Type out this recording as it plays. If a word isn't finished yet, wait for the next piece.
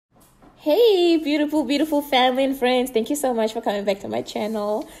Hey, beautiful, beautiful family and friends. Thank you so much for coming back to my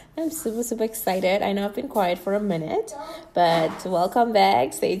channel. I'm super, super excited. I know I've been quiet for a minute, but welcome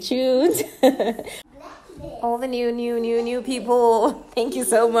back. Stay tuned. All the new people. Thank you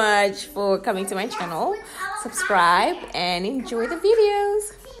so much for coming to my channel. Subscribe and enjoy the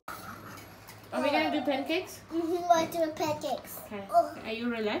videos. Are we going to do pancakes? We're doing pancakes. Okay. Are you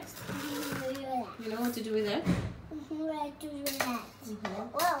relaxed? You know what to do with it? We're doing that. Okay.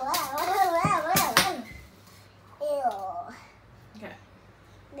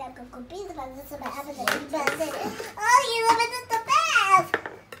 Oh, you live in the bath.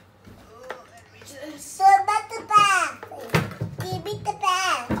 So that's the bath. Do you beat the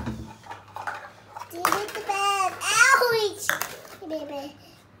bath? Do you beat the bath? Ouch! Baby.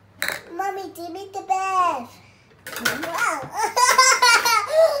 Mommy, do you beat the bath?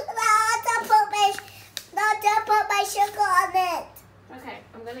 Don't put my sugar on it. Okay,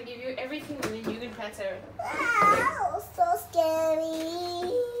 I'm gonna give you everything and then you can patter. Wow, so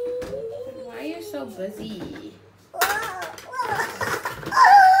scary. Why are you so busy?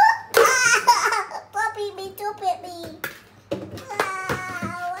 Puppy me, don't put me.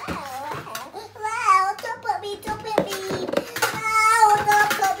 Wow, don't put me, don't put me. Wow, don't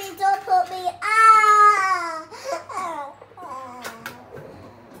put me, don't put me.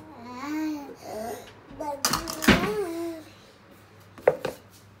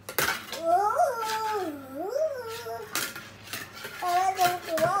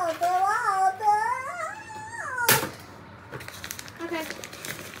 Okay.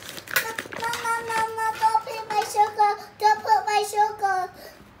 No, don't put my sugar. Don't put my sugar.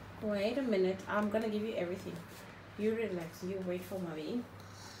 Wait a minute. I'm gonna give you everything. You relax. You wait for mommy.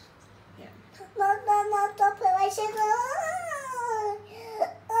 Yeah. No, don't put my sugar.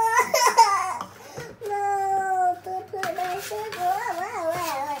 No, don't put my sugar.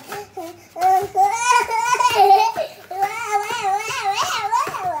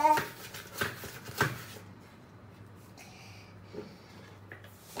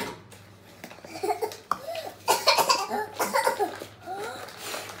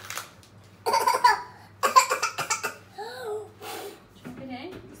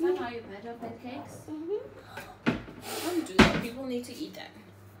 Is that how you batter pancakes? Don't do that. People need to eat that.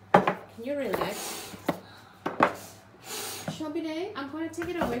 Can you relax? Shabby day, I'm going to take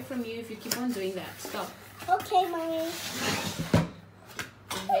it away from you if you keep on doing that. Stop. Okay, Mommy.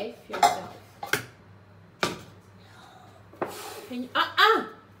 Behave yourself. Can you...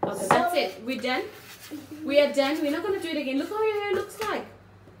 Okay, that's it. We're done. We are done. We're not going to do it again. Look how your hair looks like.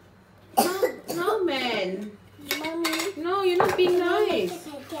 No, man. Mommy. No, you're not being nice.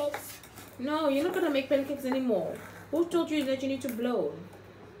 Pancakes. No, you're not going to make pancakes anymore. Who told you that you need to blow?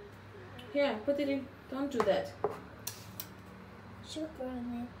 Here, put it in. Don't do that. Sugar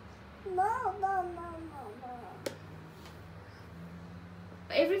on it. No.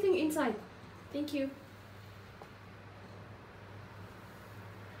 Everything inside. Thank you.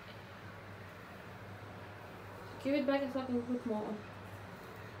 Give it back so I can put more on.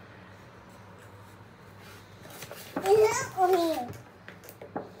 On here.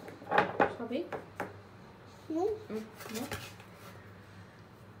 Copy? No? No.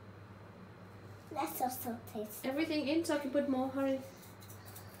 That's also tasty. Everything in so I can put more. Hurry.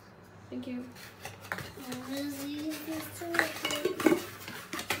 Thank you.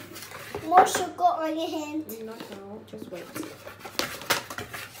 More sugar on your hand. Not now. Just wait.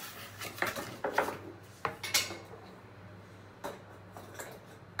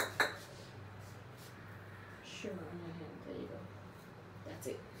 Sugar on my hand. There you go. That's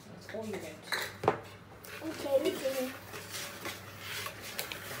it. That's all you get. Okay.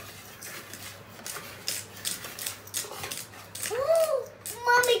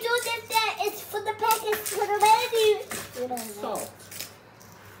 Mommy, don't get that. It's for the packets for the menu. Salt.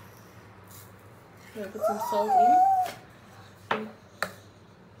 Yeah, put some salt in.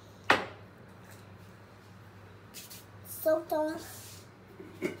 Salt on.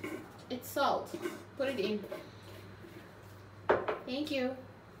 It's salt. Put it in. Thank you.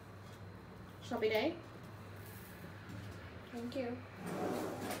 Shoppy day. Thank you.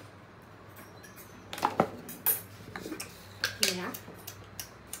 Yeah.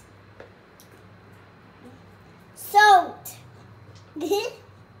 Salt.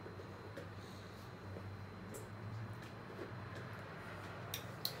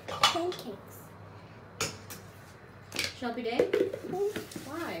 Pancakes. Shoppy day?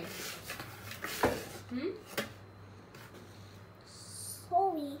 Why?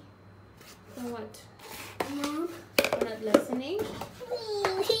 Sorry. For what? Mom. For not listening?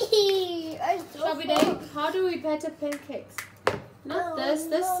 I'm so Shoppy day? How do we batter pancakes? Not this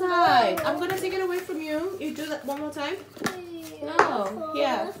side. I'm gonna take it away from you. You do that one more time. No,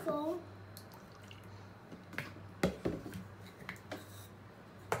 yeah.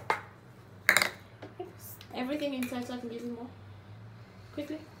 Everything inside so I can give you more.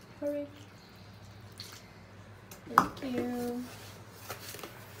 Quickly, hurry. Thank you.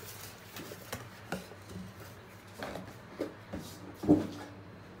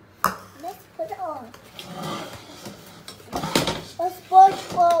 Let's put it on. Let's put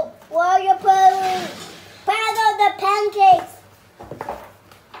while you're putting part of the pancakes.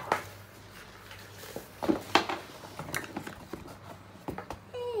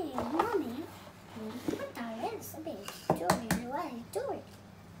 Hey, Mommy. What that is? I mean, do it. Do it.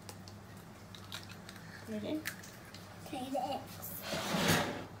 Ready? Okay, the eggs.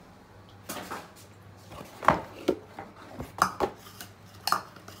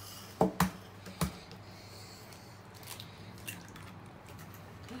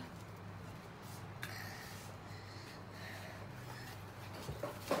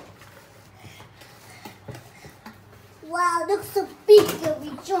 Wow, looks so big that we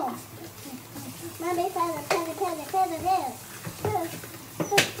jump. Mommy, pat it.